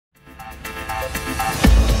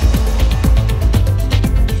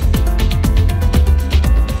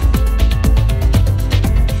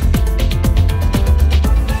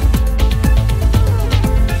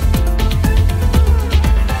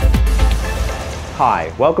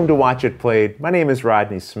Hi, welcome to Watch It Played. My name is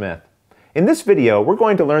Rodney Smith. In this video, we're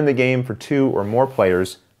going to learn the game for 2 or more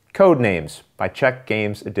players, Codenames by Czech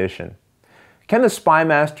Games Edition. Can the Spy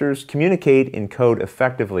Masters communicate in code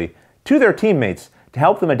effectively to their teammates to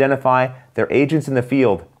help them identify their agents in the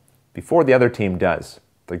field before the other team does?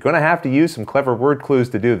 They're going to have to use some clever word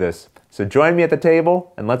clues to do this, so join me at the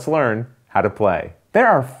table and let's learn how to play. There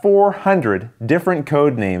are 400 different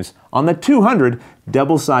code names on the 200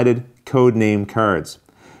 double-sided code name cards.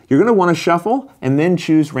 You're going to want to shuffle and then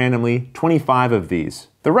choose randomly 25 of these.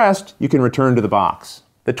 The rest you can return to the box.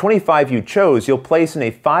 The 25 you chose you'll place in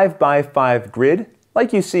a 5x5 grid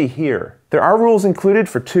like you see here. There are rules included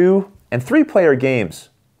for 2 and 3 player games,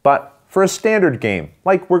 but for a standard game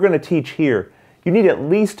like we're going to teach here, you need at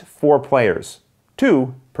least 4 players,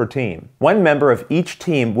 2 per team. One member of each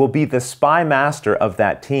team will be the Spy Master of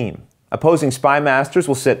that team. Opposing Spy Masters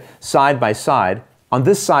will sit side by side on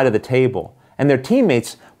this side of the table, and their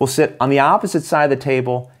teammates will sit on the opposite side of the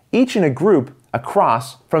table, each in a group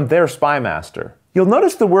across from their Spy Master. You'll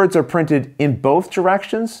notice the words are printed in both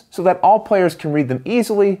directions so that all players can read them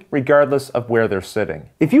easily regardless of where they're sitting.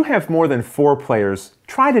 If you have more than 4 players,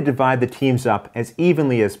 try to divide the teams up as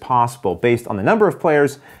evenly as possible based on the number of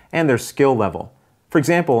players and their skill level. For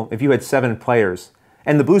example, if you had 7 players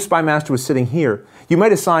and the blue Spy Master was sitting here, you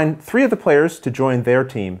might assign 3 of the players to join their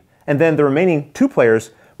team, and then the remaining 2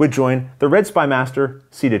 players would join the red Spy Master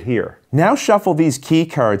seated here. Now shuffle these key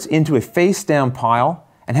cards into a face-down pile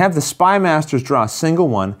and have the Spy Masters draw a single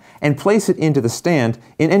one and place it into the stand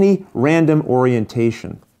in any random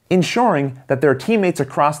orientation, ensuring that their teammates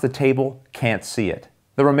across the table can't see it.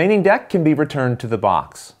 The remaining deck can be returned to the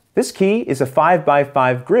box. This key is a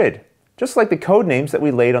 5x5 grid, just like the code names that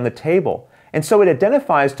we laid on the table, and so it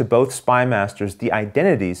identifies to both Spy Masters the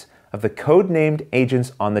identities of the code-named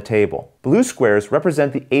agents on the table. Blue squares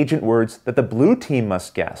represent the agent words that the blue team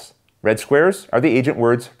must guess. Red squares are the agent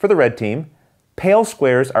words for the red team. Pale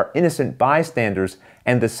squares are innocent bystanders,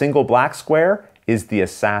 and the single black square is the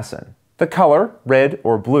assassin. The color, red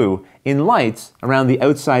or blue, in lights around the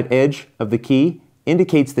outside edge of the key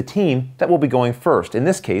indicates the team that will be going first, in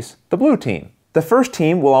this case, the blue team. The first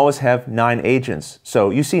team will always have 9 agents,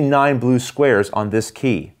 so you see 9 blue squares on this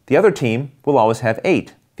key. The other team will always have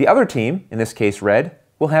 8. The other team, in this case red,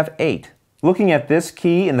 will have 8. Looking at this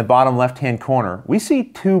key in the bottom left-hand corner, we see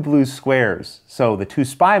 2 blue squares, so the 2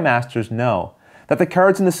 Spy Masters know that the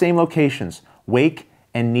cards in the same locations, Wake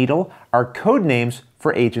and Needle, are code names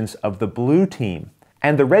for agents of the blue team.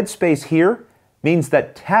 And the red space here means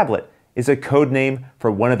that Tablet is a code name for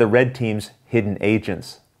one of the red team's hidden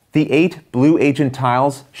agents. The 8 blue agent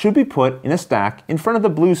tiles should be put in a stack in front of the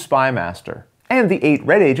blue Spy Master, and the 8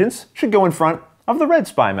 red agents should go in front of the red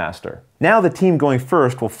Spy Master. Now the team going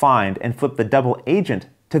first will find and flip the double agent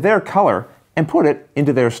to their color and put it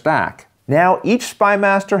into their stack. Now each Spy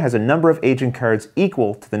Master has a number of agent cards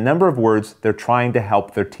equal to the number of words they're trying to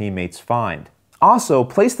help their teammates find. Also,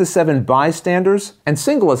 place the 7 bystanders and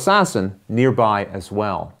single assassin nearby as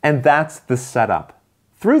well. And that's the setup.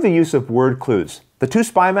 Through the use of word clues, the 2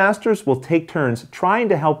 Spy Masters will take turns trying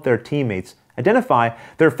to help their teammates identify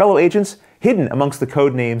their fellow agents hidden amongst the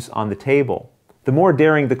code names on the table. The more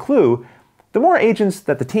daring the clue, the more agents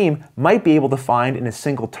that the team might be able to find in a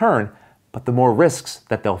single turn, but the more risks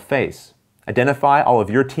that they'll face. Identify all of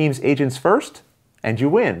your team's agents first, and you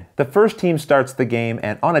win. The first team starts the game,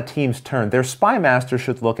 and on a team's turn, their Spy Master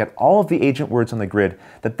should look at all of the agent words on the grid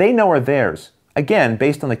that they know are theirs, again,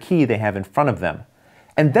 based on the key they have in front of them.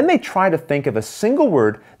 And then they try to think of a single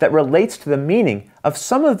word that relates to the meaning of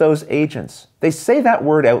some of those agents. They say that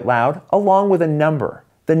word out loud along with a number.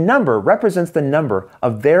 The number represents the number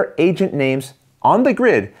of their agent names on the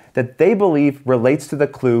grid that they believe relates to the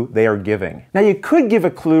clue they are giving. Now you could give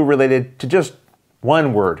a clue related to just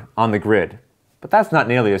one word on the grid, but that's not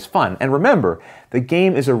nearly as fun. And remember, the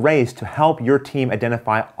game is a race to help your team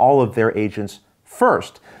identify all of their agents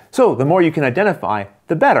first. So the more you can identify,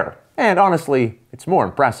 the better. And honestly, it's more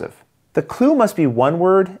impressive. The clue must be one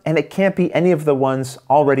word, and it can't be any of the ones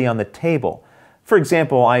already on the table. For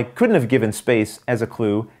example, I couldn't have given space as a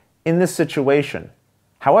clue in this situation.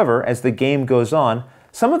 However, as the game goes on,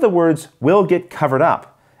 some of the words will get covered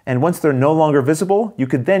up, and once they're no longer visible, you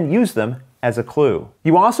could then use them as a clue.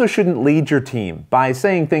 You also shouldn't lead your team by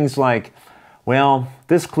saying things like, well,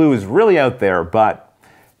 this clue is really out there, but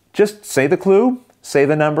just say the clue, say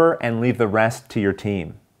the number, and leave the rest to your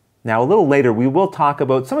team. Now, a little later, we will talk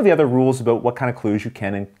about some of the other rules about what kind of clues you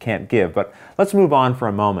can and can't give, but let's move on for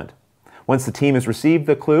a moment. Once the team has received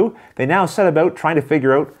the clue, they now set about trying to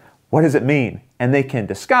figure out what does it mean, and they can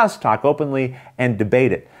discuss, talk openly, and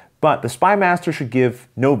debate it. but the spy master should give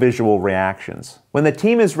no visual reactions. When the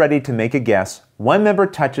team is ready to make a guess, one member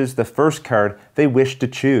touches the first card they wish to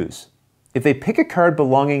choose. If they pick a card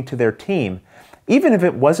belonging to their team, even if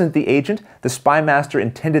it wasn't the agent the spy master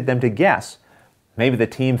intended them to guess, maybe the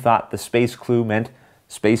team thought the space clue meant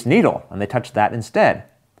Space Needle and they touched that instead.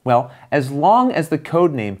 Well, as long as the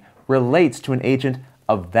code name relates to an agent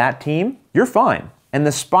of that team, you're fine. And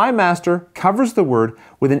the spy master covers the word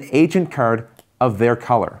with an agent card of their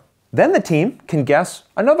color. Then the team can guess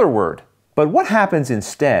another word. But what happens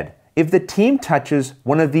instead if the team touches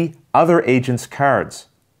one of the other agent's cards?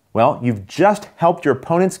 Well, you've just helped your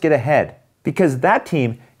opponents get ahead, because that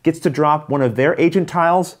team gets to drop one of their agent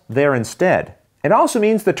tiles there instead. It also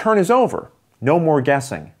means the turn is over. No more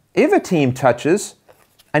guessing. If a team touches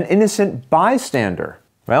an innocent bystander,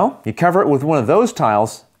 well, you cover it with one of those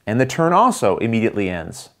tiles and the turn also immediately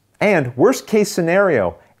ends. And worst case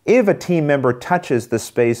scenario, if a team member touches the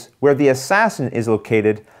space where the assassin is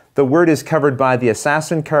located, the word is covered by the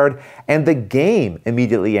assassin card and the game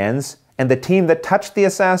immediately ends, and the team that touched the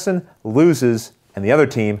assassin loses and the other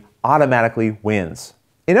team automatically wins.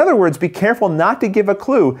 In other words, be careful not to give a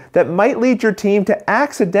clue that might lead your team to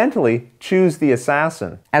accidentally choose the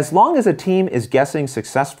assassin. As long as a team is guessing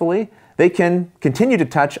successfully, they can continue to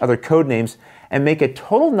touch other code names and make a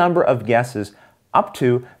total number of guesses up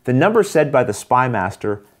to the number said by the spy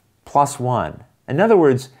master plus 1. In other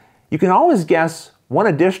words, you can always guess one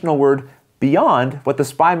additional word beyond what the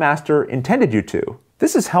spy master intended you to.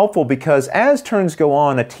 This is helpful because as turns go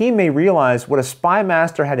on, a team may realize what a spy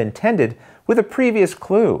master had intended with a previous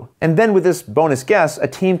clue. And then with this bonus guess, a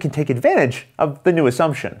team can take advantage of the new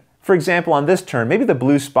assumption. For example, on this turn, maybe the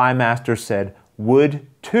blue spy master said wood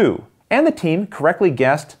 2, and the team correctly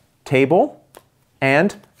guessed table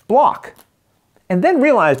and block. And then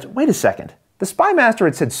realized, wait a second, the spy master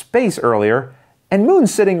had said space earlier, and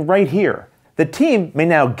moon's sitting right here. The team may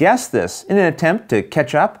now guess this in an attempt to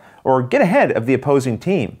catch up or get ahead of the opposing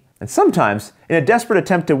team. And sometimes, in a desperate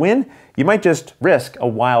attempt to win, you might just risk a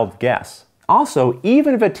wild guess. Also,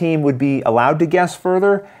 even if a team would be allowed to guess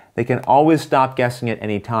further, they can always stop guessing at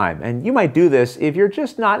any time. And you might do this if you're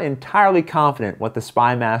just not entirely confident what the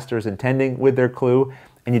spy master is intending with their clue,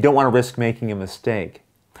 and you don't want to risk making a mistake.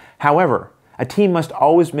 However, a team must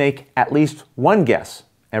always make at least one guess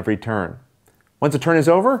every turn. Once a turn is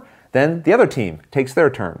over, then the other team takes their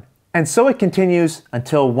turn. And so it continues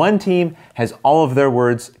until one team has all of their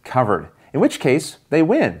words covered, in which case they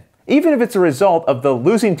win, even if it's a result of the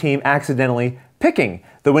losing team accidentally picking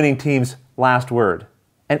the winning team's last word.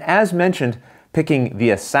 And as mentioned, picking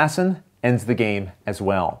the assassin ends the game as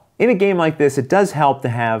well. In a game like this, it does help to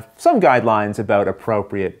have some guidelines about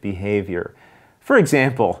appropriate behavior. For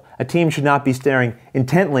example, a team should not be staring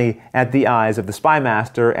intently at the eyes of the spy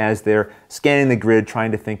master as they're scanning the grid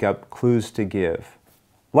trying to think up clues to give.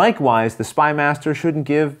 Likewise, the spy master shouldn't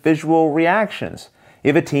give visual reactions.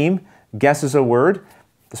 If a team guesses a word,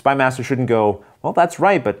 the spy master shouldn't go, well, that's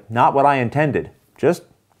right, but not what I intended. Just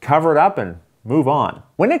cover it up and move on.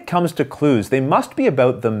 When it comes to clues, they must be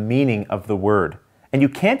about the meaning of the word. And you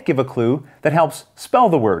can't give a clue that helps spell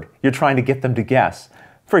the word you're trying to get them to guess.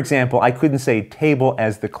 For example, I couldn't say table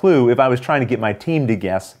as the clue if I was trying to get my team to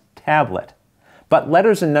guess tablet. But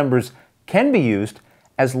letters and numbers can be used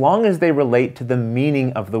as long as they relate to the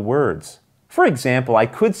meaning of the words. For example, I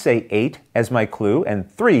could say 8 as my clue and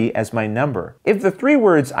 3 as my number. If the 3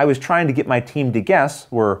 words I was trying to get my team to guess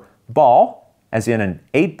were ball, as in an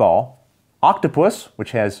 8 ball, octopus,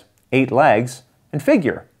 which has 8 legs, and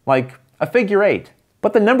figure, like a figure 8.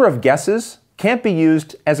 But the number of guesses can't be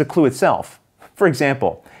used as a clue itself. For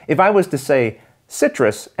example, if I was to say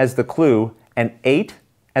citrus as the clue and 8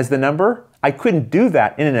 as the number, I couldn't do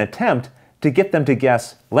that in an attempt to get them to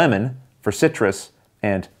guess lemon for citrus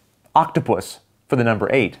and octopus for the number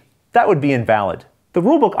 8. That would be invalid. The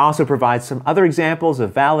rulebook also provides some other examples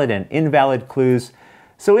of valid and invalid clues,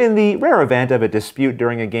 so in the rare event of a dispute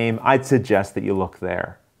during a game, I'd suggest that you look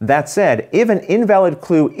there. That said, if an invalid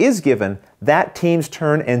clue is given, that team's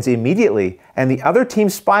turn ends immediately, and the other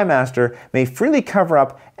team's spy master may freely cover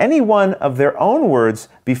up any one of their own words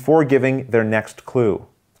before giving their next clue.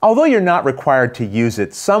 Although you're not required to use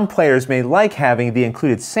it, some players may like having the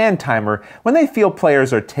included sand timer when they feel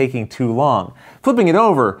players are taking too long, flipping it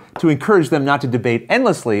over to encourage them not to debate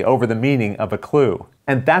endlessly over the meaning of a clue.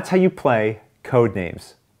 And that's how you play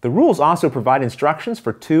Codenames. The rules also provide instructions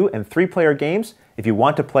for 2- and 3-player games if you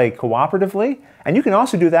want to play cooperatively, and you can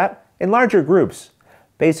also do that in larger groups.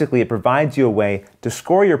 Basically, it provides you a way to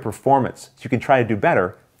score your performance so you can try to do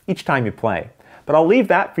better each time you play. But I'll leave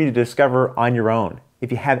that for you to discover on your own.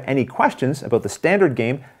 If you have any questions about the standard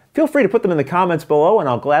game, Feel free to put them in the comments below and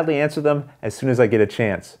I'll gladly answer them as soon as I get a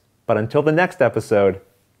chance. But until the next episode,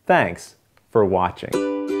 thanks for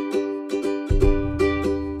watching.